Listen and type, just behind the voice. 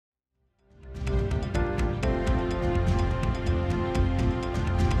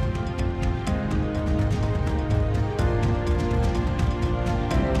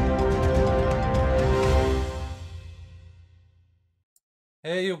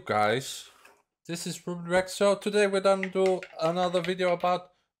Hey you guys, this is Ruben Rex. So today we're gonna do another video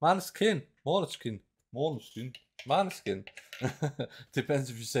about Maneskin. Maneskin. Depends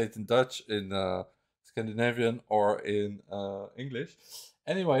if you say it in Dutch, in Scandinavian, or in English.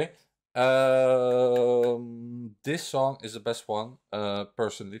 Anyway, this song is the best one,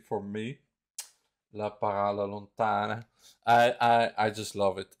 personally for me. La Parole Lontane. I just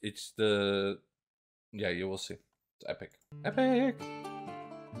love it. It's the you will see. It's epic. Epic.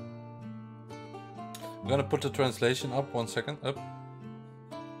 I'm gonna put the translation up, 1 second, up.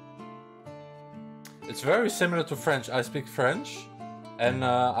 It's very similar to French. I speak French, and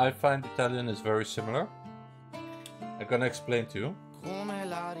I find Italian is very similar. I'm gonna explain to you.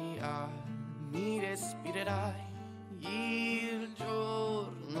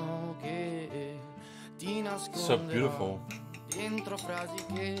 So beautiful.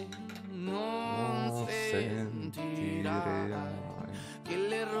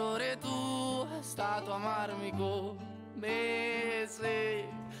 Stato amarmi come se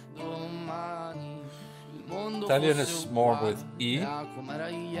domani il mondo Italian is more with E,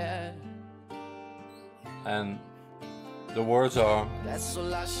 and the words are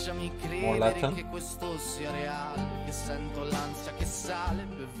more Latin.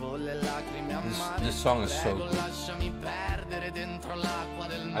 This song is so good.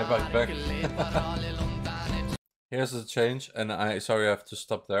 I bite back. Here's the change, and I have to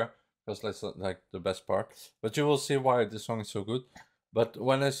stop there. Because that's not like the best part, but you will see why this song is so good. But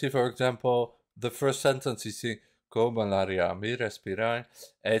when I see, for example, the first sentence, you see "Come l'aria mi respirai,"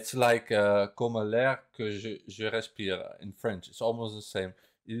 it's like "Come l'air que je respire" in French. It's almost the same.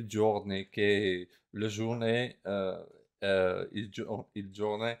 Il giorno che le journée, il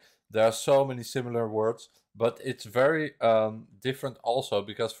giorno. There are so many similar words, but it's very different also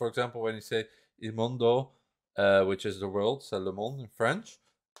because, for example, when you say "il mondo," which is the world, c'est le monde in French.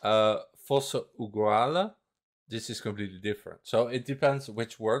 Fosse uguale, this is completely different. So it depends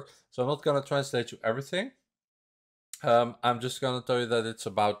which word. So I'm not gonna translate you everything. I'm just gonna tell you that it's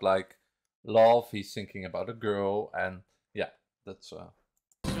about like love. He's thinking about a girl, and yeah, that's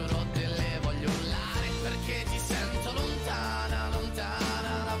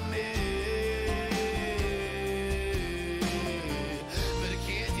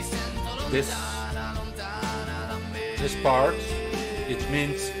this part. It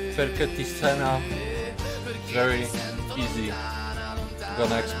means perché ti sena. Very easy. I'm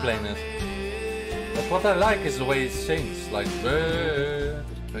gonna explain it. But what I like is the way it sings, like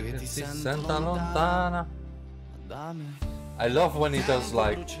perché ti senta lontana. I love when he does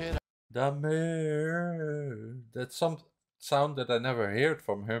like dammi. That's some sound that I never heard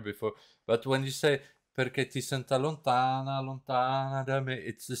from her before. But when you say perché ti senta lontana, lontana dammi,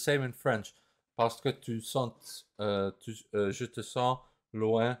 it's the same in French. Parce que tu sens, je te sens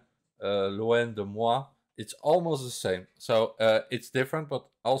loin, loin de moi. It's almost the same. So it's different, but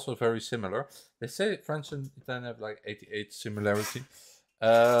also very similar. They say French and Italian have like 88 similarity.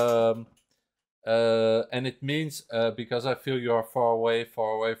 And it means because I feel you are far away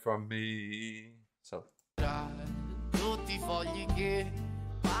from me. So.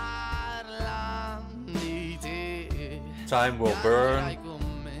 Time will burn.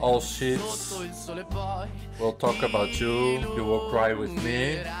 All sheets will talk about you. You will cry with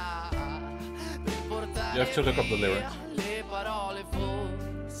me. You have to look up the lyrics.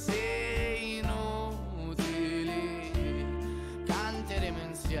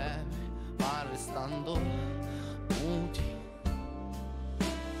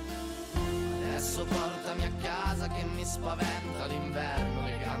 Adesso portami a casa che mi spaventa l'inverno,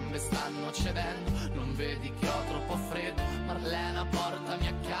 le gambe stanno cedendo, non vedi che ho troppo freddo. Marlena, portami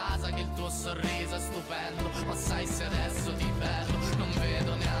a casa che il tuo sorriso è stupendo, ma sai se adesso ti perdo, non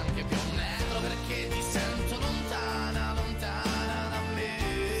vedo neanche più un metro perché ti sento lontana, lontana da me.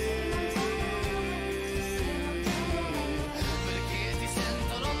 Perché ti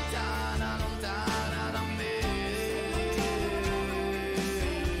sento lontana, lontana da me.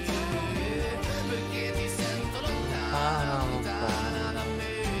 Perché ti sento lontana, lontana da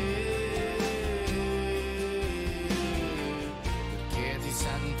me. Perché ti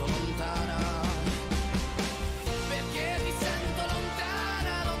sento lontana. Perché ti sento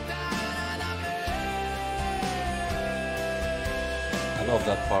lontana, lontana da me. I love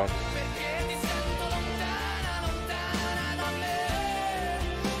that part. Perché ti sento lontana, lontana da me.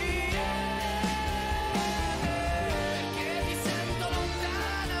 Perché ti sento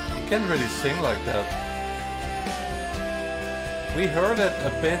lontana. You can't really sing like that. We heard it a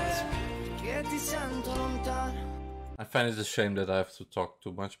bit. Perché ti sento lontana. I find it a shame that I have to talk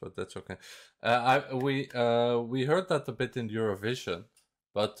too much, but that's okay. We heard that a bit in Eurovision,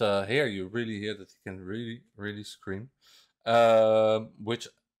 but here you really hear that he can really scream, which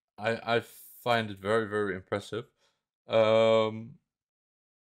I find it very impressive.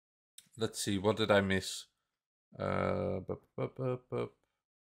 Let's see, what did I miss?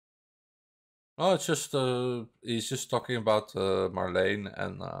 Oh, it's just he's just talking about Marlene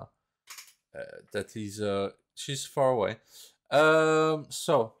and that she's far away.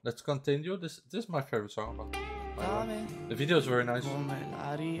 So let's continue. This is my favorite song about it, by the way. The video is very nice.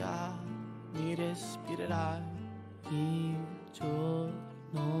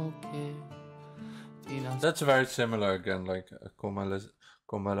 That's very similar again, like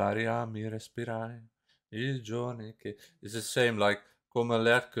come l'aria mi respirai, il giorno che. It's the same, like comme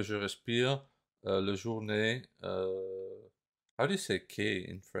l'air que je respire, le journée. How do you say que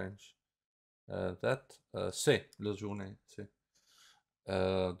in French? C'est la journée. C'est.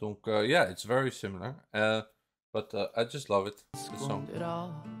 Donc yeah, it's very similar. But I just love it. The song.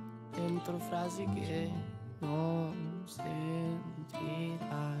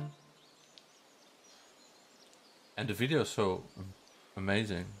 And the video is so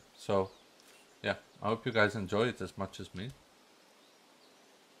amazing. So yeah, I hope you guys enjoy it as much as me.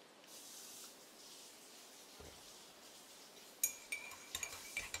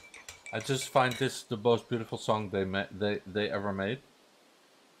 I just find this the most beautiful song they ever made.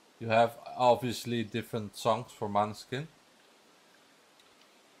 You have obviously different songs for Maneskin,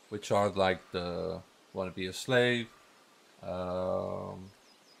 which are like the "Wanna Be a Slave," the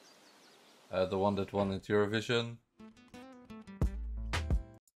one that won at Eurovision.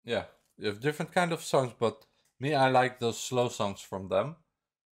 Yeah, you have different kind of songs, but me, I like those slow songs from them.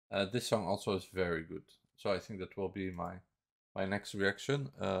 This song also is very good, so I think that will be my next reaction.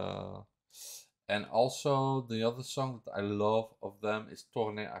 And also the other song that I love of them is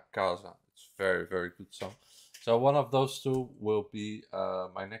Torne a Casa. It's very good song. So one of those two will be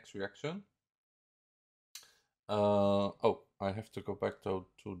my next reaction. Oh, I have to go back to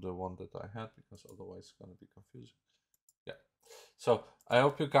the one that I had, because otherwise it's gonna be confusing. Yeah. So I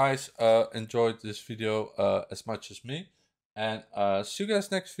hope you guys enjoyed this video as much as me, and see you guys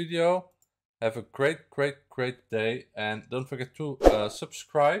next video. Have a great day, and don't forget to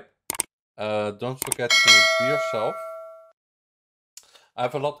subscribe. Don't forget to be yourself. I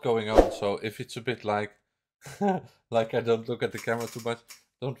have a lot going on, so if it's a bit like like I don't look at the camera too much,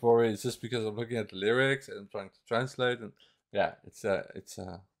 don't worry. It's just because I'm looking at the lyrics and trying to translate, and yeah, it's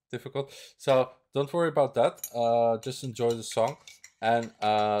difficult. So don't worry about that. Just enjoy the song, and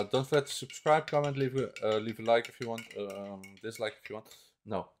don't forget to subscribe, comment, leave a like if you want, dislike if you want.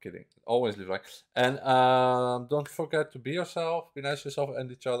 No, kidding. Always leave a like. And don't forget to be yourself, be nice to yourself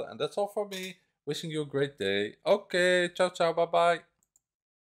and each other. And that's all for me. Wishing you a great day. Okay, ciao, bye bye.